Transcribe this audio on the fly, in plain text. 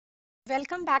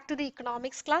Welcome back to the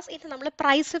economics class. ഇത് നമ്മൾ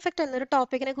price effect എന്നൊരു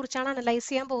ടോപ്പിക്കിനെ കുറിച്ചാണ് അനലൈസ്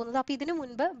ചെയ്യാൻ പോകുന്നത്. അപ്പോൾ ഇതിനു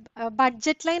മുൻപ്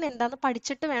ബഡ്ജറ്റ് ലൈൻ എന്താണെന്ന്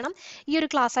പഠിച്ചിട്ട് വേണം ഈ ഒരു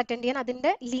ക്ലാസ് അറ്റൻഡ് ചെയ്യാൻ.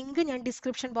 അതിന്റെ ലിങ്ക് ഞാൻ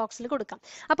ഡിസ്ക്രിപ്ഷൻ ബോക്സിൽ കൊടുക്കാം.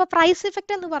 അപ്പോൾ പ്രൈസ്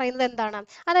ഇഫക്റ്റ് എന്ന് പറയുന്നത് എന്താണ്?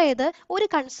 അതായത് ഒരു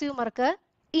കൺസ്യൂമർക്ക്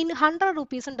ഇൻ 100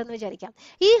 rupees ഉണ്ടെന്ന് വിചാരിക്കാം.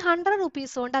 ഈ 100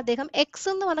 rupees കൊണ്ട് അദ്ദേഹം എക്സ്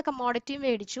എന്ന് പറഞ്ഞ കമ്മോഡിറ്റിയും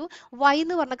മേടിച്ചു, വൈ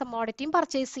എന്ന് പറഞ്ഞ കമ്മോഡിറ്റിയും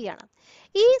പർച്ചേസ് ചെയ്യണം.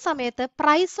 ഈ സമയത്ത്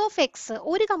പ്രൈസ് ഓഫ് എക്സ്,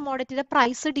 ഒരു കമ്മോഡിറ്റിയുടെ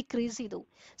പ്രൈസ് ഡിക്രീസ് ചെയ്തു.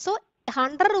 സോ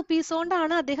 100 rupees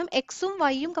കൊണ്ടാണ് അദ്ദേഹം എക്സും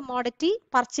വൈയും കമ്മോഡിറ്റി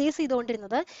പർച്ചേസ്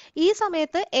ചെയ്തുകൊണ്ടിരുന്നത്. ഈ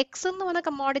സമയത്ത് എക്സ് എന്ന് പറഞ്ഞ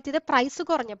കമ്മോഡിറ്റിയുടെ പ്രൈസ്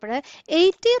കുറഞ്ഞപ്പോൾ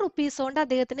 80 rupees കൊണ്ട്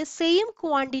അദ്ദേഹത്തിന് സെയിം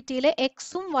ക്വാണ്ടിറ്റിയിൽ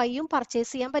എക്സും വൈയും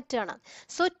പർച്ചേസ് ചെയ്യാൻ പറ്റുകയാണ്.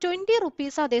 സോ 20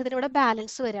 rupees അദ്ദേഹത്തിന് ഇവിടെ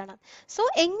ബാലൻസ് വരികയാണ്. സോ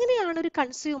എങ്ങനെയാണ് ഒരു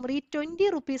കൺസ്യൂമർ ഈ 20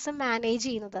 rupees മാനേജ്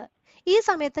ചെയ്യുന്നത്? ഈ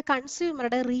സമയത്ത്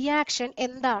കൺസ്യൂമറുടെ റിയാക്ഷൻ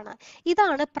എന്താണ്?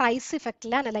 ഇതാണ് പ്രൈസ്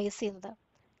ഇഫക്റ്റിൽ അനലൈസ് ചെയ്യുന്നത്.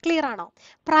 Clear ആണോ?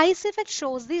 Price effect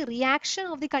shows the reaction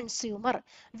of the consumer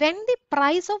when the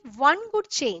price of one good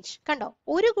change. കണ്ടോ,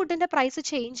 ഒരു ഗുഡിന്റെ പ്രൈസ്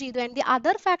ചേഞ്ച് ചെയ്തു and the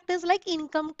other factors like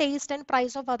income, taste and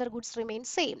price of other goods remain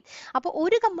same. അപ്പോൾ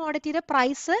ഒരു കമ്മോഡിറ്റിയുടെ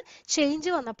price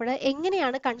change വന്നപ്പോൾ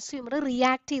എങ്ങനെയാണ് consumer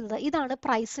react ചെയ്തത്? ഇതാണ്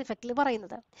price ഇഫക്റ്റിൽ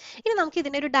പറയുന്നത്. ഇനി നമുക്ക്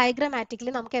ഇതിന്റെ ഒരു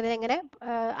ഡയഗ്രാമാറ്റിക്കലി നമുക്ക് ഇതെങ്ങനെ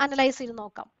അനലൈസ് ചെയ്ത്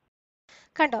നോക്കാം.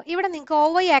 കണ്ടോ, ഇവിടെ നിങ്ങൾക്ക്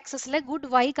OY ആക്സിസിൽ ഗുഡ്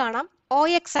വൈ കാണാം,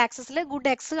 OX ആക്സിസിൽ ഗുഡ്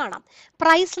എക്സ് കാണാം.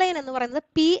 പ്രൈസ് ലൈൻ എന്ന് പറയുന്നത്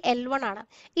P(L1) ആണ്.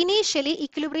 ഇനീഷ്യലി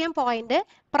ഇക്വിലിബ്രിയം പോയിന്റ്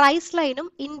പ്രൈസ് ലൈനും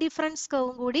ഇൻഡിഫറൻസ്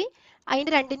കർവും കൂടി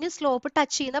അതിന്റെ രണ്ടിനും സ്ലോപ്പ്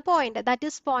ടച്ച് ചെയ്യുന്ന point, that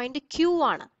is point Q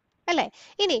ആണ് അല്ലേ.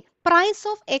 ഇനി പ്രൈസ്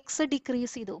ഓഫ് എക്സ്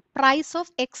ഡിക്രീസ് ചെയ്തു, പ്രൈസ്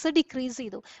ഓഫ് എക്സ് ഡിക്രീസ്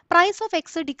ചെയ്തു. പ്രൈസ് ഓഫ്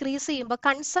എക്സ് ഡിക്രീസ് ചെയ്യുമ്പോൾ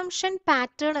കൺസംഷൻ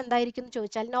പാറ്റേൺ എന്തായിരിക്കും എന്ന്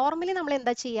ചോദിച്ചാൽ, നോർമലി നമ്മൾ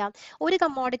എന്താ ചെയ്യാം, ഒരു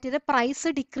കമ്മോഡിറ്റിയുടെ പ്രൈസ്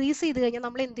ഡിക്രീസ് ചെയ്ത് കഴിഞ്ഞാൽ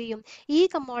നമ്മൾ എന്ത് ചെയ്യും, ഈ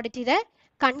കമ്മോഡിറ്റിയുടെ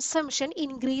കൺസംഷൻ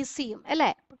ഇൻക്രീസ് ചെയ്യും അല്ലെ.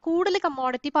 കൂടുതൽ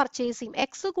കമ്മോഡിറ്റി പർച്ചേസ് ചെയ്യും,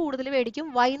 എക്സ് കൂടുതൽ മേടിക്കും,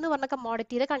 വൈ എന്ന് പറഞ്ഞ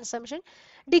കമ്മോഡിറ്റിയുടെ കൺസംഷൻ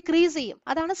ഡിക്രീസ് ചെയ്യും.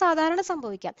 അതാണ് സാധാരണ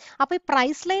സംഭവിക്കാം. അപ്പൊ ഈ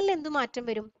പ്രൈസ് ലൈനിൽ എന്ത് മാറ്റം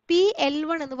വരും?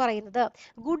 P(L1) എന്ന് പറയുന്നത്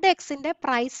ഗുഡ് എക്സിന്റെ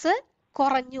പ്രൈസ്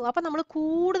കുറഞ്ഞു, അപ്പൊ നമ്മൾ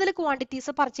കൂടുതൽ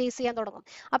ക്വാണ്ടിറ്റീസ് പർച്ചേസ് ചെയ്യാൻ തുടങ്ങും.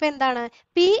 അപ്പൊ എന്താണ്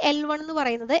P(L1) എന്ന്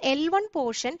പറയുന്നത് L1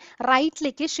 പോർഷൻ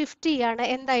റൈറ്റിലേക്ക് ഷിഫ്റ്റ് ചെയ്യാണ്.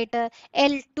 എന്തായിട്ട്?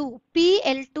 L2.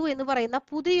 P(L2) എന്ന് പറയുന്ന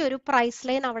പുതിയൊരു പ്രൈസ്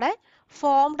ലൈൻ അവിടെ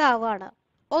ഫോംഡ് ആവുകയാണ്.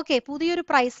 ഓക്കെ, പുതിയൊരു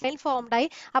പ്രൈസ് ലൈൻ ഫോംഡ് ആയി.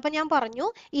 അപ്പൊ ഞാൻ പറഞ്ഞു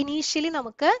ഇനീഷ്യലി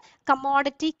നമുക്ക്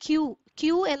കമ്മോഡിറ്റി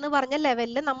Q എന്ന് പറഞ്ഞ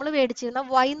ലെവലിൽ നമ്മൾ മേടിച്ചിരുന്ന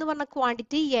വൈ എന്ന് പറഞ്ഞ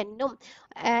ക്വാണ്ടിറ്റി എന്നും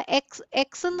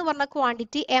എക്സ് എന്ന് പറഞ്ഞ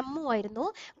ക്വാണ്ടിറ്റി എമ്മും ആയിരുന്നു.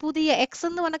 പുതിയ എക്സ്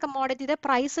എന്ന് പറഞ്ഞ കമ്മോഡിറ്റിയുടെ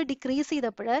പ്രൈസ് ഡിക്രീസ്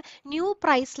ചെയ്തപ്പോൾ ന്യൂ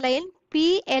പ്രൈസ് ലൈൻ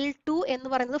P(L2) എന്ന്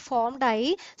പറയുന്നത് ഫോംഡ് ആയി.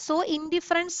 സോ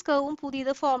ഇൻഡിഫറൻസ് കർവും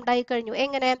പുതിയത് ഫോംഡ് ആയി കഴിഞ്ഞു.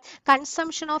 എങ്ങനെ?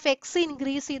 കൺസംഷൻ ഓഫ് എക്സ്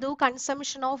ഇൻക്രീസ് ചെയ്തു,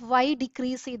 കൺസംഷൻ ഓഫ് വൈ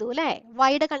ഡിക്രീസ് ചെയ്തു അല്ലെ.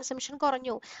 വൈയുടെ കൺസംഷൻ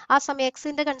കുറഞ്ഞു, ആ സമയം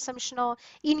എക്സിന്റെ കൺസംഷനോ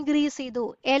ഇൻക്രീസ് ചെയ്തു.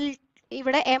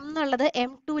 ഇവിടെ എം എന്നുള്ളത്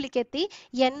M2ലേക്ക് എത്തി,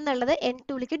 N എന്നുള്ളത്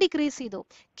N2ലേക്ക് ഡിക്രീസ് ചെയ്തു.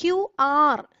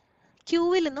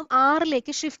 ക്യൂവിൽ നിന്നും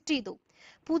ആറിലേക്ക് ഷിഫ്റ്റ് ചെയ്തു,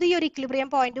 പുതിയൊരു ഇക്വിലിബ്രിയം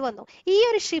പോയിന്റ് വന്നു. ഈ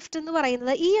ഒരു ഷിഫ്റ്റ് എന്ന്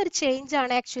പറയുന്നത്, ഈ ഒരു ചേഞ്ച്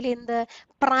ആണ് ആക്ച്വലി എന്ത്?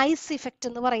 പ്രൈസ് ഇഫക്റ്റ്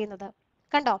എന്ന് പറയുന്നത്.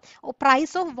 കണ്ടോ,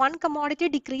 price of one commodity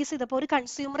decrease ചെയ്തപ്പോൾ ഒരു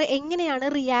കൺസ്യൂമർ എങ്ങനെയാണ്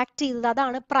റിയാക്ട് ചെയ്തത്?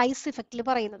 അതാണ് പ്രൈസ് ഇഫക്റ്റിൽ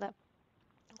പറയുന്നത്.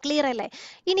 ക്ലിയർ അല്ലേ?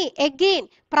 ഇനി again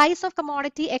price of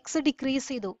commodity X decrease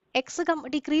ചെയ്തു, എക്സ്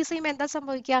ഡിക്രീസ് ചെയ്യുമ്പോൾ എന്താ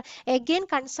സംഭവിക്കുക? Again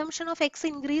consumption of X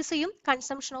increase ചെയ്യും,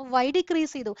 കൺസംഷൻ ഓഫ് വൈ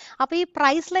ഡിക്രീസ് ചെയ്തു. അപ്പൊ ഈ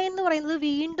പ്രൈസ് ലൈൻ എന്ന് പറയുന്നത്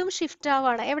വീണ്ടും ഷിഫ്റ്റ്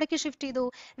ആവാണ്. എവിടേക്ക് ഷിഫ്റ്റ് ചെയ്തു?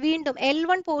 വീണ്ടും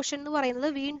L1 പോർഷൻ എന്ന് പറയുന്നത്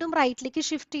വീണ്ടും റൈറ്റിലേക്ക്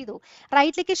ഷിഫ്റ്റ് ചെയ്തു.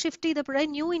 റൈറ്റിലേക്ക് ഷിഫ്റ്റ് ചെയ്തപ്പോൾ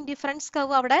ന്യൂ ഇൻഡിഫറൻസ്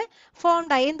കർവ് അവിടെ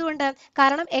ഫോംഡ് ആയി. എന്തുകൊണ്ട്?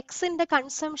 കാരണം എക്സിന്റെ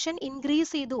കൺസംഷൻ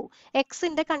ഇൻക്രീസ് ചെയ്തു.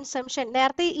 എക്സിന്റെ കൺസംഷൻ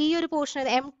നേരത്തെ ഈ ഒരു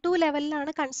പോർഷൻ M2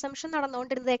 ലെവലിലാണ് കൺസംഷൻ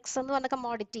നടന്നുകൊണ്ടിരുന്നത്, എക്സ് എന്ന് പറഞ്ഞ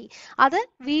കമ്മോഡിറ്റി. അത്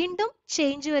വീണ്ടും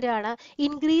ചേഞ്ച് വരികയാണ്,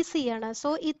 ഇൻക്രീസ് ചെയ്യാണ്. സോ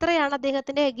ഇത്രയാണ്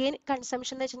അദ്ദേഹത്തിന്റെ അഗെയിൻ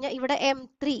കൺസംഷൻ എന്ന് വെച്ച് കഴിഞ്ഞാൽ ഇവിടെ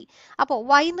M3. അപ്പോൾ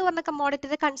വൈ എന്ന് പറഞ്ഞ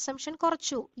കമ്മോഡിറ്റിയുടെ കൺസംഷൻ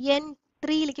കുറച്ചു,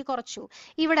 N3ലേക്ക് കുറച്ചു.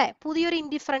 ഇവിടെ പുതിയൊരു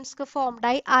ഇൻഡിഫറൻസ് ഫോംഡ്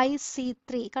ആയി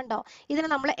IC3. കണ്ടോ, ഇതിന്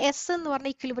നമ്മൾ S എന്ന്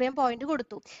പറഞ്ഞ ഇക്വിലിബ്രിയം പോയിന്റ്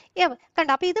കൊടുത്തു.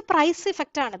 കണ്ടോ, അപ്പൊ ഇത് പ്രൈസ്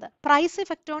ഇഫക്റ്റ് ആണിത്. പ്രൈസ്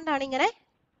ഇഫക്റ്റ് കൊണ്ടാണ് ഇങ്ങനെ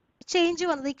ചേഞ്ച്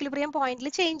വന്നത്, ഇക്വിലിബ്രിയം പോയിന്റിൽ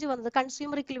ചേഞ്ച് വന്നത്,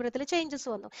 കൺസ്യൂമർ ഇക്വിലിബ്രിയത്തിൽ ചേഞ്ചസ്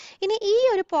വന്നു. ഇനി ഈ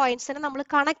ഒരു പോയിന്റ്സിനെ നമ്മൾ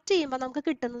കണക്ട് ചെയ്യുമ്പോൾ നമുക്ക്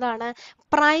കിട്ടുന്നതാണ്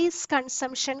പ്രൈസ്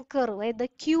കൺസംഷൻ കർവ്. ഇത്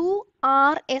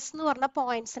QRS എന്ന് പറഞ്ഞ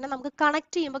പോയിന്റ്സിനെ നമുക്ക്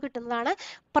കണക്ട് ചെയ്യുമ്പോൾ കിട്ടുന്നതാണ്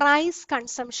പ്രൈസ്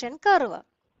കൺസംഷൻ കർവ്.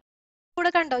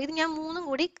 ഇവിടെ കണ്ടോ, ഇത് ഞാൻ മൂന്നും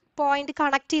കൂടി പോയിന്റ്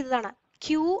കണക്ട് ചെയ്തതാണ്.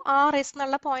 QRS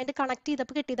എന്നുള്ള പോയിന്റ് കണക്ട്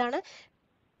ചെയ്തപ്പോൾ കിട്ടിയതാണ്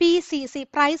PCC,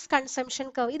 പ്രൈസ് കൺസംഷൻ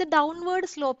കർവ്. ഇത്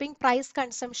downward sloping price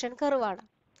consumption curve ആണ്.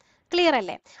 ക്ലിയർ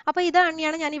അല്ലേ? അപ്പൊ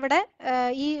ഇതാണ് ഞാൻ ഇവിടെ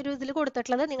ഈ ഒരു ഇതിൽ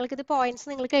കൊടുത്തിട്ടുള്ളത്. നിങ്ങൾക്ക് ഇത് പോയിന്റ്സ്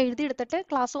നിങ്ങൾക്ക് എഴുതി എടുത്തിട്ട്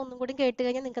ക്ലാസ് ഒന്നും കൂടി കേട്ട്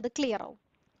കഴിഞ്ഞാൽ നിങ്ങൾക്ക് അത് ക്ലിയർ ആവും.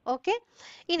 ഓക്കെ,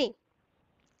 ഇനി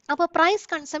അപ്പോൾ പ്രൈസ്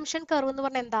കൺസംഷൻ കർവ് എന്ന്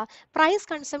പറഞ്ഞാൽ എന്താ? പ്രൈസ്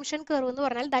കൺസംഷൻ കർവ് എന്ന്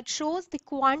പറഞ്ഞാൽ that shows the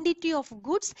quantity of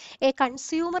goods A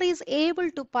consumer is able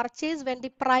to purchase when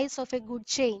the price of A good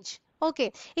change.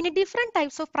 Okay, in a different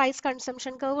types of price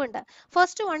consumption curve ഉണ്ട്.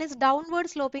 First one is downward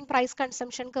sloping price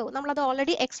consumption curve. നമ്മളത്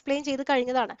already explain ചെയ്ത്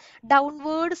കഴിഞ്ഞതാണ്.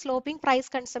 Downward sloping price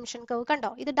consumption curve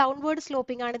കണ്ടോ? ഇത് downward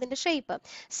sloping ആണ് ഇതിന്റെ shape.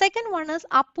 Second one is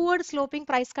upward sloping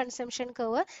price consumption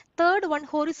curve. Third one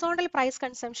horizontal price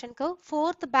consumption curve.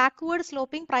 Fourth backward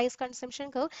sloping price consumption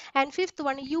curve. And fifth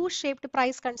one U-shaped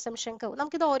price consumption curve.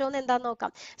 നമുക്കിത് ഓരോന്ന് എന്താന്ന്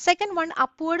നോക്കാം. Second one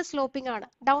upward sloping ആണ്.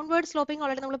 Downward sloping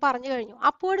already നമ്മൾ പറഞ്ഞു കഴിഞ്ഞു.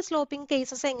 Upward sloping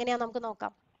cases എങ്ങനെയാ നമുക്ക്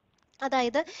നോക്കാം.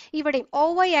 അതായത് ഇവിടെയും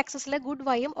OY ആക്സിസിലെ ഗുഡ്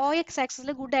വൈയും OX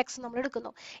ആക്സിസിലെ ഗുഡ് എക്സും നമ്മൾ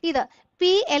എടുക്കുന്നു. ഇത്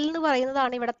PL എന്ന്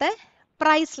പറയുന്നതാണ് ഇവിടുത്തെ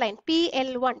price line.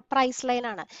 PL1 price line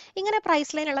ആണ്. ഇങ്ങനെ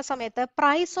പ്രൈസ് ലൈൻ ഉള്ള സമയത്ത്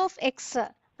പ്രൈസ് ഓഫ് എക്സ്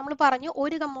നമ്മൾ പറഞ്ഞു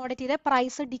ഒരു കമ്മോഡിറ്റിയുടെ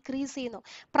പ്രൈസ് ഡിക്രീസ് ചെയ്യുന്നു.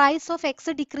 പ്രൈസ് ഓഫ്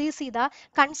എക്സ് ഡിക്രീസ് ചെയ്താൽ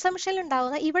കൺസംഷനിൽ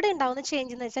ഉണ്ടാകുന്ന ഇവിടെ ഉണ്ടാകുന്ന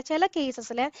ചേഞ്ച് എന്ന് വെച്ചാൽ ചില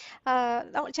കേസസിൽ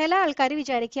ചില ആൾക്കാർ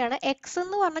വിചാരിക്കുകയാണ് എക്സ്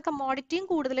എന്ന് പറഞ്ഞ കമ്മോഡിറ്റിയും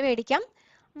കൂടുതൽ മേടിക്കാം,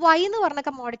 വൈ എന്ന് പറഞ്ഞ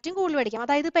കമ്മോഡിറ്റിയും കൂടുതൽ മേടിക്കാം.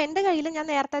 അതായത് ഇപ്പൊ എന്റെ കയ്യിൽ ഞാൻ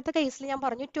നേരത്തെ കേസിൽ ഞാൻ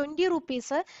പറഞ്ഞു 20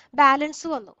 റുപ്പീസ് ബാലൻസ്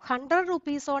വന്നു. 100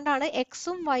 റുപ്പീസ് കൊണ്ടാണ്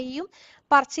എക്സും വൈയും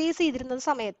പർച്ചേസ് ചെയ്തിരുന്നത്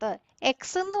സമയത്ത്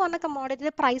എക്സ് എന്ന് പറഞ്ഞ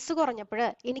കമ്മോഡിറ്റിയുടെ പ്രൈസ് കുറഞ്ഞപ്പോൾ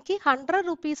എനിക്ക് 100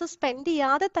 റുപ്പീസ് സ്പെൻഡ്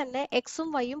ചെയ്യാതെ തന്നെ എക്സും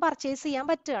വൈയും പർച്ചേസ് ചെയ്യാൻ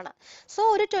പറ്റുകയാണ്. സോ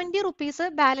ഒരു 20 റുപ്പീസ്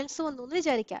ബാലൻസ് വന്നു എന്ന്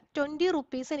വിചാരിക്കാം. 20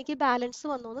 റുപ്പീസ് എനിക്ക് ബാലൻസ്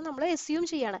വന്നു എന്ന് നമ്മൾ അസ്യൂം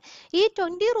ചെയ്യാണ്. ഈ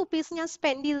 20 റുപ്പീസ് ഞാൻ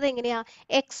സ്പെൻഡ് ചെയ്തത് എങ്ങനെയാ?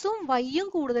 എക്സും വൈയും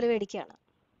കൂടുതൽ മേടിക്കുകയാണ്.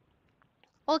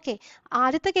 ഓക്കെ,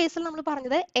 ആദ്യത്തെ കേസിൽ നമ്മൾ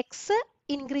പറഞ്ഞത് എക്സ്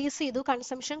ഇൻക്രീസ് ചെയ്തു,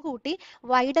 കൺസംഷൻ കൂട്ടി,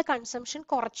 വൈയുടെ കൺസംഷൻ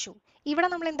കുറച്ചു. ഇവിടെ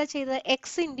നമ്മൾ എന്താ ചെയ്തത്?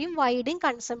 എക്സിന്റെയും വൈയുടെയും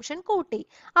കൺസംഷൻ കൂട്ടി.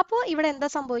 അപ്പോൾ ഇവിടെ എന്താ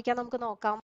സംഭവിക്കാൻ നമുക്ക്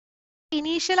നോക്കാം.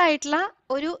 ഇനീഷ്യൽ ആയിട്ടുള്ള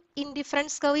ഒരു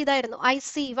ഇൻഡിഫറൻസ് കർവ് ഇതായിരുന്നു,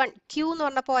 IC1 Q എന്ന്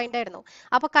പറഞ്ഞ പോയിന്റ് ആയിരുന്നു.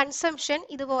 അപ്പൊ കൺസംഷൻ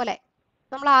ഇതുപോലെ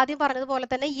നമ്മൾ ആദ്യം പറഞ്ഞതുപോലെ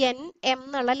തന്നെ എൻ എം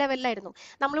എന്നുള്ള ലെവലിലായിരുന്നു.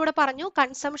 നമ്മളിവിടെ പറഞ്ഞു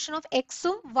കൺസംഷൻ ഓഫ്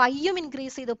എക്സും വൈയും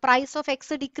ഇൻക്രീസ് ചെയ്തു, പ്രൈസ് ഓഫ്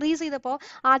എക്സ് ഡിക്രീസ് ചെയ്തപ്പോൾ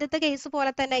ആദ്യത്തെ കേസ്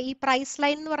പോലെ തന്നെ ഈ പ്രൈസ്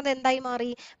ലൈൻ എന്ന് പറഞ്ഞത് എന്തായി മാറി?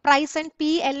 പ്രൈസ് ആൻഡ്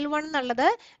PL1 എന്നുള്ളത്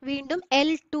വീണ്ടും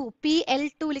L2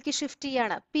 PL2ലേക്ക് ഷിഫ്റ്റ്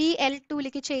ചെയ്യാണ്,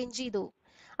 PL2ലേക്ക് ചേഞ്ച് ചെയ്തു.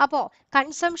 അപ്പോ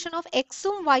കൺസംഷൻ ഓഫ്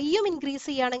എക്സും വൈയും ഇൻക്രീസ്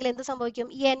ചെയ്യുകയാണെങ്കിൽ എന്ത് സംഭവിക്കും?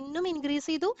 എന്നും ഇൻക്രീസ്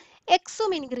ചെയ്തു,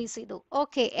 എക്സും ഇൻക്രീസ് ചെയ്തു.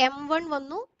 ഓക്കെ, M1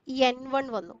 വന്നു, N1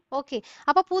 വന്നു. ഓക്കെ,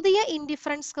 അപ്പൊ പുതിയ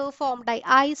ഇൻഡിഫറൻസ് കർവ് ഫോംഡ് ആയി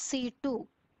IC2.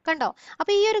 കണ്ടോ?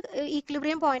 അപ്പൊ ഈ ഒരു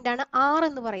ഈക്വിലിബ്രിയം പോയിന്റ് ആണ് R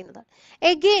എന്ന് പറയുന്നത്.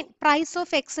 Again price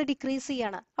of X decrease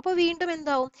ചെയ്യാണ്. അപ്പൊ വീണ്ടും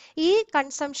എന്താവും? ഈ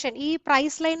കൺസംഷൻ ഈ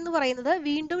പ്രൈസ് ലൈൻ എന്ന് പറയുന്നത്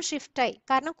വീണ്ടും ഷിഫ്റ്റ് ആയി,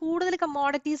 കാരണം കൂടുതൽ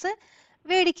കമ്മോഡിറ്റീസ്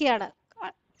മേടിക്കുകയാണ്.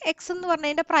 എക്സ് എന്ന്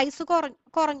പറഞ്ഞതിന്റെ പ്രൈസ്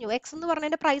കുറഞ്ഞു. എക്സ് എന്ന്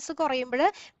പറഞ്ഞതിന്റെ പ്രൈസ് കുറയുമ്പോൾ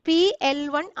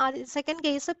PL1 സെക്കൻഡ്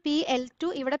കേസ്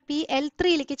PL2 ഇവിടെ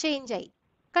PL3ലേക്ക് ചേഞ്ച് ആയി.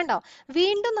 കണ്ടോ?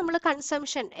 വീണ്ടും നമ്മൾ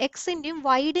കൺസംഷൻ എക്സിന്റെയും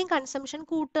വൈയുടെയും കൺസംഷൻ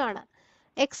കൂട്ടുകയാണ്.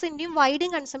 എക്സിന്റെയും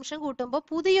വൈയുടെയും കൺസംഷൻ കൂട്ടുമ്പോൾ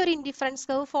പുതിയൊരു ഇൻഡിഫറൻസ്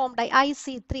കർവ് ഫോംഡ് ആയി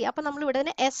IC3. അപ്പൊ നമ്മൾ ഇവിടെ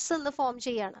തന്നെ S എന്ന് ഫോം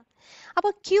ചെയ്യാണ്. അപ്പൊ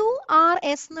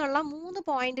QRS എന്നുള്ള 3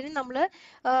 പോയിന്റിന് നമ്മൾ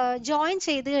ജോയിൻ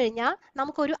ചെയ്ത് കഴിഞ്ഞാൽ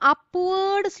നമുക്കൊരു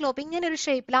അപ്വേർഡ് സ്ലോപ്പിംഗ്, ഇങ്ങനെ ഒരു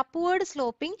ഷേപ്പിൽ upward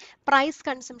sloping price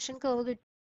consumption curve കിട്ടും.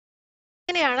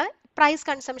 ഇങ്ങനെയാണ് പ്രൈസ്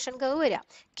കൺസംഷൻ കർവ് വരിക.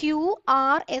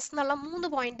 QRS എന്നുള്ള 3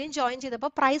 പോയിന്റും ജോയിൻ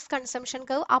ചെയ്തപ്പോൾ price consumption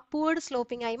curve upward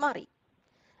sloping ആയി മാറി.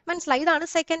 മനസ്സിലായി? ഇതാണ്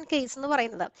സെക്കൻഡ് കേസ് എന്ന്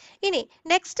പറയുന്നത്. ഇനി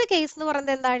നെക്സ്റ്റ് കേസ് എന്ന്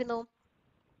പറയുന്നത് എന്തായിരുന്നു?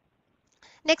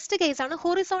 നെക്സ്റ്റ് കേസ് ആണ്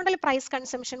ഹൊറിസോണ്ടൽ പ്രൈസ്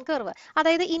കൺസംഷൻ കർവ്.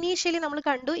 അതായത് ഇനീഷ്യലി നമ്മൾ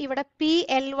കണ്ടു ഇവിടെ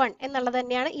PL1 എന്നുള്ളത്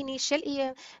തന്നെയാണ് ഇനീഷ്യൽ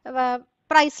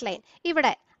പ്രൈസ് ലൈൻ.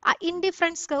 ഇവിടെ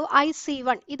ഇൻഡിഫറൻസ് കർവ്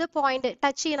IC1 ഇത് പോയിന്റ്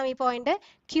ടച്ച് ചെയ്യണം. ഈ പോയിന്റ്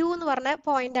Q എന്ന് പറഞ്ഞ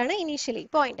പോയിന്റ് ആണ് ഇനീഷ്യലി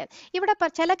പോയിന്റ്. ഇവിടെ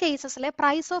ചില കേസസിൽ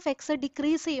പ്രൈസ് ഓഫ് എക്സ്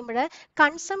ഡിക്രീസ് ചെയ്യുമ്പോൾ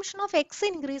കൺസംഷൻ ഓഫ് എക്സ്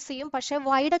ഇൻക്രീസ് ചെയ്യും, പക്ഷെ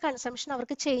വൈയുടെ കൺസംഷൻ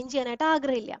അവർക്ക് ചേഞ്ച് ചെയ്യാനായിട്ട്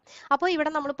ആഗ്രഹമില്ല. അപ്പോൾ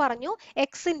ഇവിടെ നമ്മൾ പറഞ്ഞു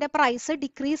എക്സിന്റെ പ്രൈസ്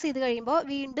ഡിക്രീസ് ചെയ്ത് കഴിയുമ്പോൾ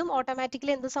വീണ്ടും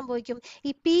ഓട്ടോമാറ്റിക്കലി എന്ത് സംഭവിക്കും?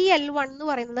 ഈ PL1 എന്ന്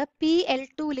പറയുന്നത്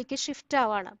PL2ലേക്ക് ഷിഫ്റ്റ്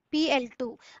ആവാണ്. PL2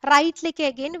 റൈറ്റിലേക്ക്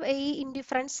അഗെയിൻ ഈ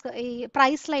ഇൻഡിഫറൻസ് ഈ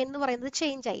പ്രൈസ് ലൈൻ എന്ന് പറയുന്നത്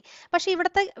ചേഞ്ച് ആയി. പക്ഷെ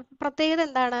ഇവിടുത്തെ പ്രത്യേകത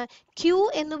എന്താണ്? Q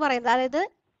എന്ന് പറയുന്നത്, അതായത്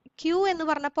Q എന്ന്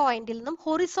പറഞ്ഞ പോയിന്റിൽ നിന്നും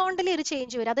ഹൊറിസോണ്ടലി ഒരു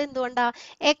ചേഞ്ച് വരും. അത് എന്തുകൊണ്ടാ?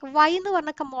 Y എന്ന്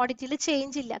പറഞ്ഞ കമ്മോഡിറ്റിയിൽ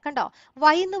ചേഞ്ച് ഇല്ല. കണ്ടോ?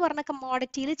 Y എന്ന് പറഞ്ഞ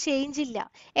കമ്മോഡിറ്റിയിൽ ചേഞ്ച് ഇല്ല.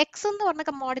 X എന്ന് പറഞ്ഞ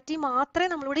കമ്മോഡിറ്റി മാത്രമേ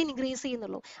നമ്മളിവിടെ ഇൻക്രീസ്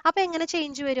ചെയ്യുന്നുള്ളൂ. അപ്പൊ എങ്ങനെ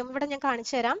ചേഞ്ച് വരും? ഇവിടെ ഞാൻ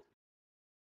കാണിച്ചു തരാം.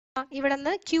 ഇവിടെ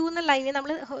നിന്ന് Q എന്ന ലൈനിൽ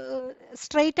നമ്മൾ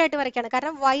സ്ട്രെയിറ്റ് ആയിട്ട് വരയ്ക്കാണ്.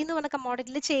 കാരണം Y എന്ന് പറഞ്ഞ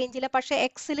കമ്മോഡിറ്റിയിൽ ചേഞ്ച് ഇല്ല, പക്ഷെ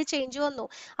Xൽ ചേഞ്ച് വന്നു.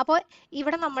 അപ്പോൾ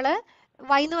ഇവിടെ നമ്മൾ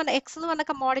X എന്ന് പറഞ്ഞ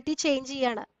കമ്മോഡിറ്റി ചേഞ്ച്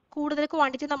ചെയ്യാണ്, കൂടുതൽ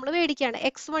ക്വാണ്ടിറ്റി നമ്മൾ മേടിക്കുകയാണ്.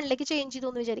 X1ലേക്ക് ചേഞ്ച് ചെയ്തു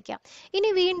എന്ന് വിചാരിക്കാം. ഇനി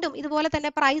വീണ്ടും ഇതുപോലെ തന്നെ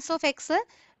പ്രൈസ് ഓഫ് എക്സ്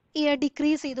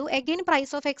ഡിക്രീസ് ചെയ്തു, again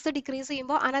price of X decrease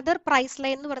ചെയ്യുമ്പോൾ അനദർ പ്രൈസ്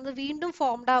ലൈൻ എന്ന് പറയുന്നത് വീണ്ടും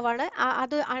ഫോംഡ് ആവാണ്.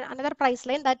 അത് another price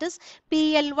line that is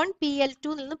PL1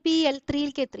 PL2 നിന്ന്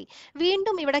PL3ലേക്ക് എത്തി.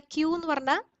 വീണ്ടും ഇവിടെ Q എന്ന്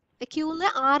പറഞ്ഞ Qന്ന്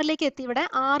R-ലേക്ക് എത്തി. ഇവിടെ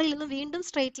R-ൽ നിന്ന് വീണ്ടും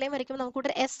സ്ട്രെയിറ്റ് ലൈൻ വരയ്ക്കുമ്പോൾ നമുക്ക്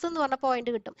ഇവിടെ S എന്ന് പറഞ്ഞ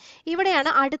പോയിന്റ് കിട്ടും.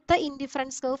 ഇവിടെയാണ് അടുത്ത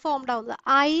ഇൻഡിഫറൻസ് കർവ് ഫോംഡ് ആവുന്നത്.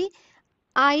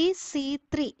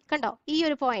 IC3 കണ്ടോ ഈ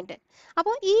ഒരു പോയിന്റ്.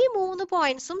 അപ്പോൾ ഈ 3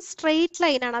 പോയിന്റ്സും സ്ട്രെയിറ്റ്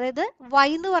ലൈൻ ആണ്. അതായത് Y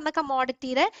എന്ന് പറഞ്ഞ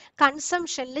കമ്മോഡിറ്റിയുടെ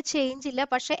കൺസംഷനിൽ ചേഞ്ച് ഇല്ല,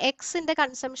 പക്ഷെ എക്സിന്റെ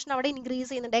കൺസംഷൻ അവിടെ ഇൻക്രീസ്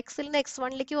ചെയ്യുന്നുണ്ട്. എക്സിൽ നിന്ന്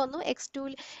X1ലേക്ക് വന്നു,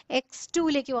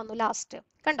 X2ലേക്ക് വന്നു ലാസ്റ്റ്.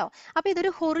 കണ്ടോ? അപ്പൊ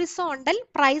ഇതൊരു ഹൊറിസോണ്ടൽ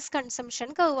പ്രൈസ് കൺസംഷൻ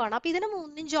കർവ് ആണ്. അപ്പൊ ഇതിനെ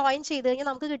മൂന്നും ജോയിൻ ചെയ്ത് കഴിഞ്ഞാൽ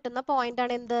നമുക്ക് കിട്ടുന്ന പോയിന്റ്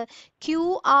ആണ് എന്ത്?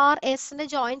 QRS നെ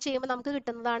ജോയിൻ ചെയ്യുമ്പോൾ നമുക്ക്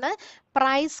കിട്ടുന്നതാണ്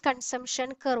price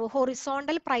consumption curve,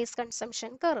 horizontal price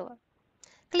consumption curve.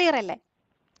 Clear അല്ലേ?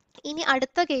 ഇനി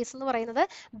അടുത്ത കേസ് എന്ന് പറയുന്നത്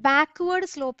backward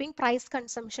sloping price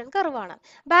consumption curve ആണ്.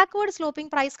 Backward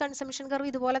sloping price consumption curve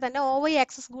ഇതുപോലെ തന്നെ OY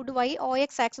axis good Y,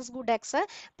 OX axis good X,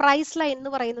 price line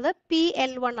എന്ന് പറയുന്നത്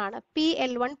PL1 ആണ്.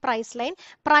 PL1 price line,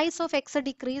 price of X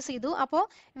decrease ചെയ്തു. അപ്പോൾ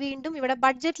വീണ്ടും ഇവിടെ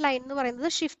ബഡ്ജറ്റ് ലൈൻ എന്ന്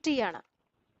പറയുന്നത് ഷിഫ്റ്റ് ചെയ്യാണ്.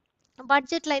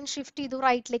 ബഡ്ജറ്റ് ലൈൻ ഷിഫ്റ്റ് ചെയ്തു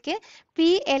റൈറ്റിലേക്ക്,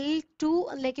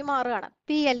 PL2ലേക്ക് മാറുകയാണ്.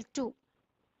 PL2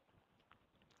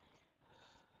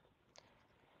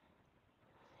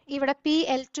 ഇവിടെ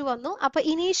PL2 വന്നു. അപ്പൊ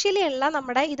ഇനീഷ്യലി ഉള്ള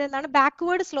നമ്മുടെ ഇതെന്താണ്?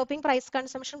 Backward sloping price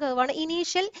consumption curve ആണ്.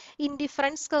 ഇനീഷ്യൽ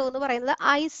ഇൻഡിഫറൻസ് കർവ് എന്ന് പറയുന്നത്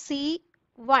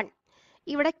IC1.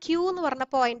 ഇവിടെ Q എന്ന് പറഞ്ഞ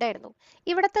പോയിന്റ് ആയിരുന്നു.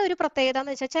 ഇവിടുത്തെ ഒരു പ്രത്യേകത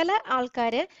എന്ന് വെച്ചാൽ ചില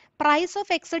ആൾക്കാര് പ്രൈസ്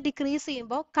ഓഫ് X ഡിക്രീസ്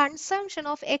ചെയ്യുമ്പോൾ കൺസംഷൻ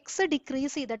ഓഫ് X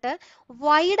ഡിക്രീസ് ചെയ്തിട്ട്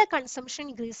Yയുടെ കൺസംഷൻ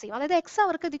ഇൻക്രീസ് ചെയ്യും. അതായത് X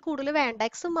അവർക്ക് ഇതിൽ കൂടുതൽ വേണ്ട,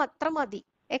 X മാത്രം മതി,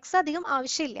 X അധികം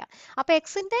ആവശ്യമില്ല. അപ്പൊ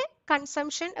Xന്റെ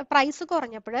കൺസംഷൻ പ്രൈസ്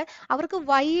കുറഞ്ഞപ്പോൾ അവർക്ക്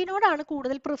Yനോടാണ്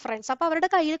കൂടുതൽ പ്രിഫറൻസ്. അപ്പൊ അവരുടെ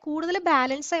കയ്യിൽ കൂടുതൽ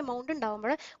ബാലൻസ് എമൗണ്ട്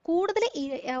ഉണ്ടാവുമ്പോൾ കൂടുതൽ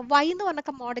Y എന്ന് പറഞ്ഞ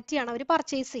കമ്മോഡിറ്റിയാണ് അവർ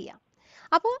പർച്ചേസ് ചെയ്യുക.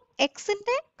 അപ്പോൾ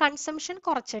Xന്റെ കൺസംഷൻ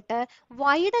കുറച്ചിട്ട്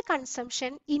Yയുടെ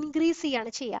കൺസംഷൻ ഇൻക്രീസ്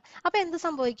ചെയ്യാണ് ചെയ്യുക. അപ്പൊ എന്ത്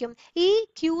സംഭവിക്കും? ഈ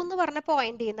Q എന്ന് പറഞ്ഞ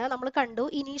പോയിന്റിൽ നിന്ന് നമ്മൾ കണ്ടു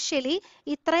ഇനീഷ്യലി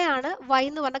ഇത്രയാണ് Y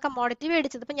എന്ന് പറഞ്ഞ കമ്മോഡിറ്റി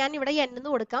മേടിച്ചത്. ഇപ്പൊ ഞാൻ ഇവിടെ N എന്ന്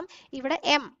കൊടുക്കാം, ഇവിടെ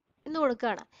M എന്ന്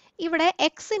കൊടുക്കുകയാണ്. ഇവിടെ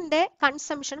Xന്റെ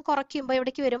കൺസംഷൻ കുറയ്ക്കുമ്പോൾ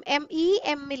എവിടേക്ക് വരും? ഈ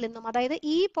എമ്മിൽ നിന്നും, അതായത്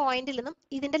ഈ പോയിന്റിൽ നിന്നും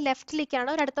ഇതിന്റെ ലെഫ്റ്റിലേക്കാണ്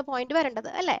ഒരു അടുത്ത പോയിന്റ് വരേണ്ടത്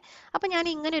അല്ലെ? അപ്പൊ ഞാൻ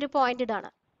ഇങ്ങനെ ഒരു പോയിന്റ് ഇടാണ്,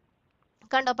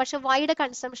 കണ്ടോ? പക്ഷെ Yയുടെ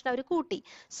കൺസംഷൻ അവർ കൂട്ടി.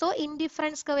 സോ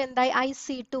ഇൻഡിഫറൻസ് കർവ് എന്തായി?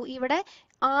 IC2. ഇവിടെ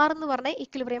R എന്ന് പറഞ്ഞ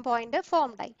ഇക്വിലിബ്രിയം പോയിന്റ്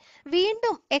ഫോംഡ് ആയി.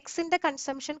 വീണ്ടും Xന്റെ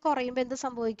കൺസംഷൻ കുറയുമ്പോൾ എന്ത്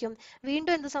സംഭവിക്കും?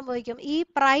 വീണ്ടും എന്ത് സംഭവിക്കും? ഈ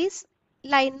പ്രൈസ്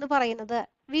ലൈൻ എന്ന് പറയുന്നത്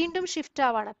വീണ്ടും ഷിഫ്റ്റ്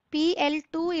ആവാണ്.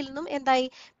 PL2ൽ നിന്നും എന്തായി?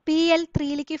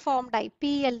 PL3ലേക്ക് ഫോംഡ് ആയി.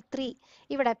 PL3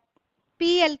 ഇവിടെ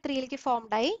PL3ലേക്ക്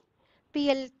ഫോംഡ് ആയി.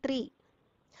 PL3.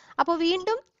 അപ്പോൾ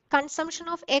വീണ്ടും കൺസംഷൻ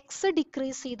ഓഫ് X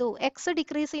ഡിക്രീസ് ചെയ്തു. X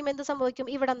ഡിക്രീസ് ചെയ്യുമ്പോൾ എന്ത് സംഭവിക്കും?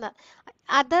 ഇവിടെ നിന്ന്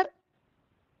അതർ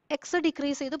X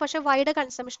ഡിക്രീസ് ചെയ്തു, പക്ഷെ Yയുടെ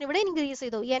കൺസംഷൻ ഇവിടെ ഇൻക്രീസ്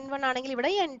ചെയ്തു. N1 ആണെങ്കിൽ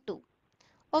ഇവിടെ N2.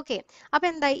 ഓക്കെ, അപ്പൊ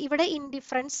എന്തായി? ഇവിടെ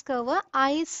ഇൻഡിഫറൻസ് കർവ്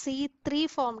IC3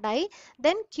 ഫോംഡ് ആയി.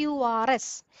 Then QRS.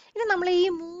 ഇനി നമ്മൾ ഈ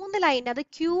 3 ലൈൻ, അത്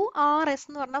QRS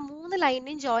എന്ന് പറഞ്ഞാൽ 3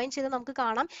 ലൈനിനും ജോയിൻ ചെയ്ത് നമുക്ക്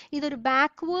കാണാം ഇതൊരു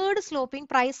backward sloping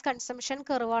price consumption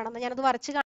curve ആണെന്ന്. ഞാനത്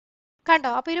വരച്ച് കണ്ടോ?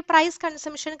 അപ്പൊ ഒരു പ്രൈസ്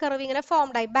കൺസംഷൻ കർവ് ഇങ്ങനെ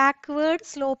ഫോംഡ് ആയി, backward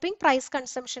sloping price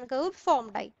consumption curve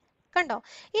formed ആയി. കണ്ടോ?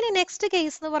 ഇനി നെക്സ്റ്റ്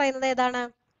കേസ് എന്ന് പറയുന്നത് ഏതാണ്?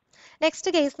 നെക്സ്റ്റ്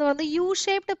കേസ് എന്ന് പറയുന്നത് U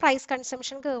shaped price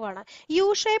consumption curve ആണ്. യു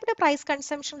ഷേപ്ഡ് പ്രൈസ്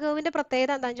കൺസംഷൻ കർവിന്റെ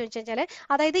പ്രത്യേകത എന്താണെന്ന് ചോദിച്ചു കഴിഞ്ഞാൽ,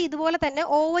 അതായത് ഇതുപോലെ തന്നെ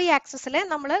OY ആക്സിസിൽ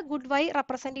നമ്മൾ ഗുഡ് Y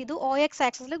റെപ്രസെന്റ് ചെയ്തു, OX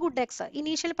ആക്സിസിൽ good X.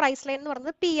 Initial price line എന്ന്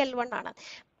പറയുന്നത് PL1 ആണ്.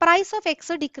 പ്രൈസ് ഓഫ്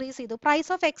X ഡിക്രീസ് ചെയ്തു.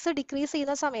 പ്രൈസ് ഓഫ് X ഡിക്രീസ്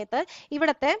ചെയ്യുന്ന സമയത്ത്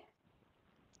ഇവിടുത്തെ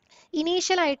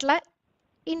ഇനീഷ്യൽ ആയിട്ടുള്ള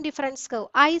indifference curve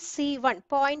IC1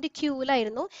 point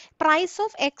Qലായിരുന്നു. Price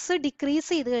of X decrease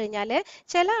ചെയ്ത് കഴിഞ്ഞാൽ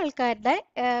ചില ആൾക്കാരുടെ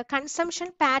കൺസംഷൻ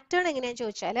പാറ്റേൺ എങ്ങനെയാണെന്ന്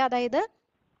ചോദിച്ചാൽ, അതായത്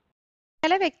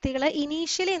ചില വ്യക്തികൾ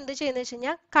ഇനീഷ്യലി എന്ത് ചെയ്യുന്നത് വെച്ച്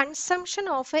കഴിഞ്ഞാൽ കൺസംഷൻ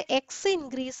ഓഫ് X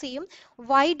ഇൻക്രീസ് ചെയ്യും,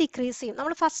 Y ഡിക്രീസ് ചെയ്യും.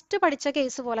 നമ്മൾ ഫസ്റ്റ് പഠിച്ച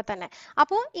കേസ് പോലെ തന്നെ.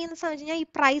 അപ്പോൾ എന്ന് വെച്ച് കഴിഞ്ഞാൽ ഈ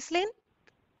പ്രൈസ് ലൈൻ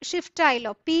ഷിഫ്റ്റ്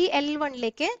ആയല്ലോ,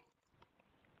 PL1ലേക്ക്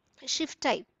ഷിഫ്റ്റ്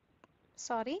ആയി.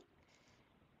 സോറി,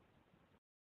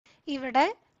 ഇവിടെ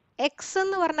X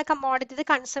എന്ന് പറഞ്ഞ കമ്മോഡിറ്റി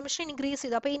കൺസംഷൻ ഇൻക്രീസ്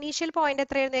ചെയ്തു. അപ്പൊ ഇനീഷ്യൽ പോയിന്റ്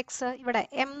എത്രയായിരുന്നു? X ഇവിടെ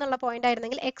M എന്നുള്ള പോയിന്റ്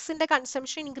ആയിരുന്നെങ്കിൽ Xന്റെ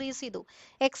കൺസംഷൻ ഇൻക്രീസ് ചെയ്തു.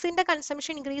 Xന്റെ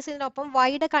കൺസംഷൻ ഇൻക്രീസ് ചെയ്തതിനൊപ്പം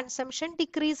Yയുടെ കൺസംഷൻ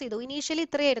ഡിക്രീസ് ചെയ്തു. ഇനീഷ്യലി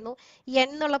ഇത്രയായിരുന്നു, N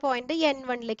എന്നുള്ള പോയിന്റ്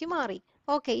N1ലേക്ക് മാറി.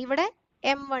 ഓക്കെ, ഇവിടെ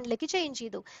M1ലേക്ക് ചേഞ്ച്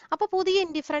ചെയ്തു. അപ്പൊ പുതിയ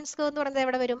ഇൻഡിഫറൻസ് കർവ് എന്ന് പറയുന്നത്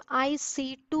എവിടെ വരും?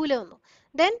 IC2ല് വന്നു.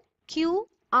 ദെൻ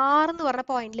QR എന്ന് പറഞ്ഞ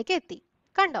പോയിന്റിലേക്ക് എത്തി.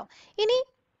 കണ്ടോ? ഇനി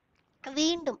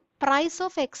വീണ്ടും പ്രൈസ്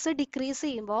ഓഫ് X ഡിക്രീസ്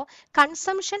ചെയ്യുമ്പോൾ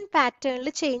കൺസംഷൻ പാറ്റേണിൽ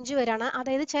ചേഞ്ച് വരാണ്.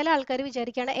 അതായത് ചില ആൾക്കാർ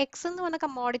വിചാരിക്കുകയാണ് X എന്ന് പറഞ്ഞ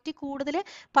കമ്മോഡിറ്റി കൂടുതൽ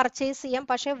പർച്ചേസ് ചെയ്യാം,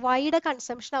 പക്ഷേ Yയുടെ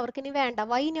കൺസംഷൻ അവർക്ക് ഇനി വേണ്ട,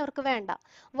 Y അവർക്ക് വേണ്ട,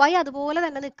 Y അതുപോലെ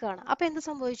തന്നെ നിൽക്കുകയാണ്. അപ്പൊ എന്ത്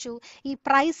സംഭവിച്ചു? ഈ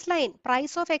price line,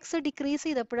 price of X decrease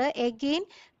ചെയ്തപ്പോൾ എഗെയിൻ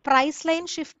പ്രൈസ് ലൈൻ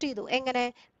ഷിഫ്റ്റ് ചെയ്തു. എങ്ങനെ?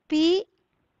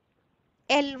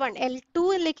 L1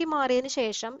 L2ലേക്ക് മാറിയതിനു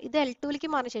ശേഷം, ഇത് L2ലേക്ക്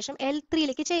മാറിയ ശേഷം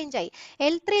L3ലേക്ക് ചേഞ്ച് ആയി.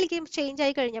 L3ലേക്ക് ചേഞ്ച്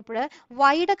ആയി കഴിഞ്ഞപ്പോൾ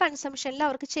Yയുടെ കൺസംഷനിൽ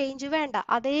അവർക്ക് ചേഞ്ച് വേണ്ട,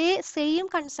 അതേ സെയിം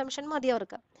കൺസംഷൻ മതി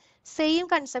അവർക്ക്. സെയിം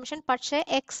കൺസംഷൻ പക്ഷേ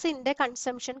എക്സിന്റെ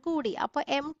കൺസംഷൻ കൂടി. അപ്പോൾ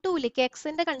M2ലേക്ക്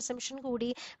എക്സിന്റെ കൺസംഷൻ കൂടി,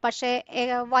 പക്ഷേ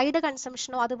വൈയുടെ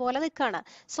കൺസംഷനോ അതുപോലെ നിൽക്കുകയാണ്.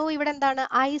 സോ ഇവിടെ എന്താണ്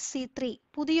IC3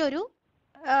 പുതിയൊരു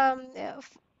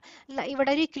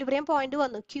ഇവിടെ ഒരു ഇക്വിലിബ്രിയം പോയിന്റ്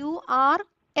വന്നു,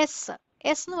 QRS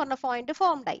എന്ന് പറഞ്ഞ പോയിന്റ്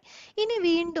ഫോംഡ് ആയി. ഇനി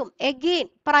വീണ്ടും again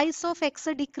price of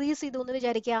X decrease ചെയ്തു എന്ന്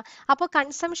വിചാരിക്കുക. അപ്പോൾ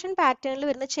കൺസംഷൻ പാറ്റേണിൽ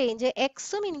വരുന്ന ചേഞ്ച്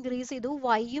എക്സും ഇൻക്രീസ് ചെയ്തു,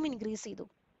 വൈയും ഇൻക്രീസ് ചെയ്തു.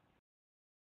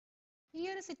 ഈ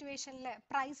ഒരു സിറ്റുവേഷനിൽ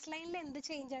പ്രൈസ് ലൈനിൽ എന്ത്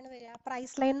ചേഞ്ച് ആണ് വരിക?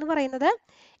 പ്രൈസ് ലൈൻ എന്ന് പറയുന്നത്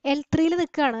L3യിൽ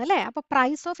നിൽക്കുകയാണ് അല്ലേ? അപ്പോൾ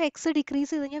പ്രൈസ് ഓഫ് എക്സ്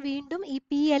ഡിക്രീസ് ചെയ്ത് കഴിഞ്ഞാൽ വീണ്ടും ഈ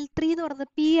PL3 എന്ന്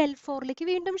പറയുന്നത് PL4ലേക്ക്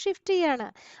വീണ്ടും ഷിഫ്റ്റ് ചെയ്യാണ്.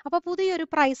 അപ്പോൾ പുതിയൊരു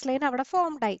പ്രൈസ് ലൈൻ അവിടെ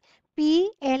ഫോംഡ് ആയി,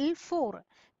 PL4.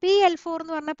 PL4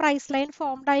 എന്ന് പറഞ്ഞ പ്രൈസ് ലൈൻ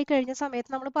ഫോംഡ് ആയി കഴിഞ്ഞ സമയത്ത്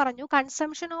നമ്മൾ പറഞ്ഞു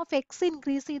കൺസംഷൻ ഓഫ് എക്സ്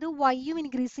ഇൻക്രീസ് ചെയ്തു, വൈയും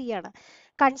ഇൻക്രീസ് ചെയ്യാണ്.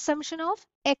 കൺസംഷൻ ഓഫ്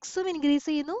എക്സും ഇൻക്രീസ്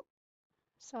ചെയ്യുന്നു,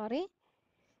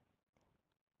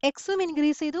 എക്സും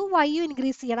ഇൻക്രീസ് ചെയ്തു, വൈയും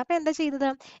ഇൻക്രീസ് ചെയ്യണം. അപ്പൊ എന്താ ചെയ്തത്?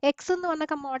 എക്സ് എന്ന് പറഞ്ഞ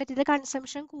കമ്മോഡിറ്റിയുടെ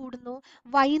കൺസംഷൻ കൂടുന്നു,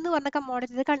 വൈ എന്ന് പറഞ്ഞ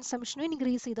കമ്മോഡിറ്റിയുടെ കൺസംഷനും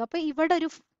ഇൻക്രീസ് ചെയ്തു. അപ്പൊ ഇവിടെ ഒരു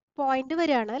പോയിന്റ്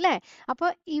വരികയാണ് അല്ലെ? അപ്പൊ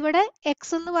ഇവിടെ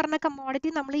എക്സ് എന്ന് പറഞ്ഞ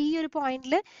കമ്മോഡിറ്റി നമ്മൾ ഈ ഒരു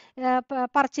പോയിന്റിൽ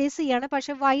പർച്ചേസ് ചെയ്യാണ്,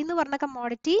 പക്ഷെ വൈ എന്ന് പറഞ്ഞ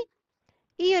കമ്മോഡിറ്റി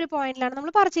ഈ ഒരു പോയിന്റിലാണ്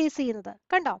നമ്മൾ പർച്ചേസ് ചെയ്യുന്നത്.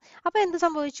 കണ്ടോ? അപ്പൊ എന്ത്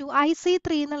സംഭവിച്ചു?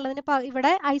 IC3 എന്നുള്ളതിന്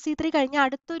ഇവിടെ IC3 കഴിഞ്ഞ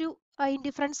അടുത്തൊരു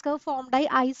ഇൻഡിഫറൻസ് കർവ് ഫോംഡ് ആയി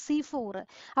IC4.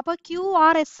 അപ്പൊ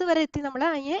QRS വരെ എത്തി, നമ്മൾ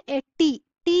അതിന്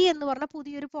T എന്ന് പറഞ്ഞ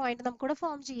പുതിയൊരു പോയിന്റ് നമുക്കിവിടെ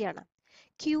ഫോം ചെയ്യാണ്,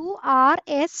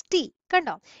 QRST.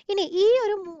 കണ്ടോ? ഇനി ഈ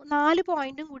ഒരു 4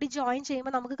 പോയിന്റും കൂടി ജോയിൻ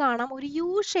ചെയ്യുമ്പോൾ നമുക്ക് കാണാം ഒരു U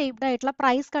ഷേപ്ഡ് ആയിട്ടുള്ള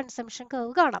പ്രൈസ് കൺസംഷൻ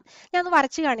കർവ് കാണാം. ഞാൻ ഒന്ന്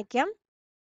വരച്ച് കാണിക്കാം.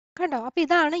 കണ്ടോ? അപ്പൊ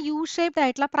ഇതാണ് യു ഷേപ്ഡ്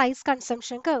ആയിട്ടുള്ള പ്രൈസ്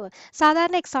കൺസംഷൻ കർവ്.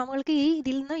 സാധാരണ എക്സാമുകൾക്ക്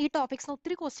ഇതിൽ നിന്ന് ഈ ടോപ്പിക്സ്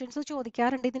ഒത്തിരി ക്വസ്റ്റ്യൻസ്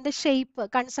ചോദിക്കാറുണ്ട്. ഇതിന്റെ ഷേപ്പ്,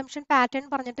 കൺസംഷൻ പാറ്റേൺ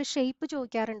പറഞ്ഞിട്ട് ഷേപ്പ്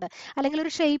ചോദിക്കാറുണ്ട്. അല്ലെങ്കിൽ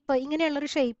ഒരു ഷേപ്പ്, ഇങ്ങനെയുള്ള ഒരു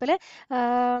ഷേപ്പിൽ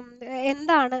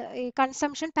എന്താണ്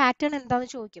കൺസംഷൻ പാറ്റേൺ എന്താന്ന്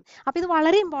ചോദിക്കും. അപ്പൊ ഇത്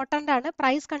വളരെ ഇമ്പോർട്ടന്റ് ആണ്.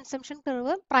 പ്രൈസ് കൺസംഷൻ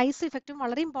കർവ്, പ്രൈസ് ഇഫക്റ്റും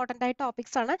വളരെ ഇമ്പോർട്ടന്റ് ആയ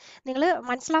ടോപ്പിക്സ് ആണ്. നിങ്ങൾ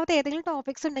മനസ്സിലാവാത്ത ഏതെങ്കിലും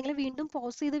ടോപ്പിക്സ് ഉണ്ടെങ്കിൽ വീണ്ടും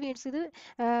പോസ് ചെയ്ത്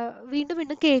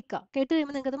വീണ്ടും കേൾക്കുക. കേട്ട്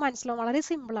കഴിയുമ്പോൾ നിങ്ങൾക്ക് അത് മനസ്സിലാവും. വളരെ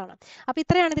സിമ്പിൾ ആണ്. അപ്പൊ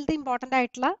ഇത്രയാണ് ഇതിലത്തെ ഇമ്പോർട്ടന്റ്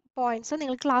ആയിട്ടുള്ള പോയിന്റ്സ്.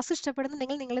 നിങ്ങൾ ക്ലാസ്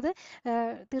ഇഷ്ടപ്പെടുന്നുണ്ടെങ്കിൽ നിങ്ങളിത്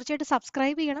തീർച്ചയായിട്ടും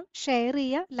സബ്സ്ക്രൈബ് ചെയ്യണം, ഷെയർ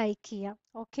ചെയ്യുക, ലൈക്ക് ചെയ്യുക.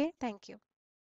 Okay, thank you.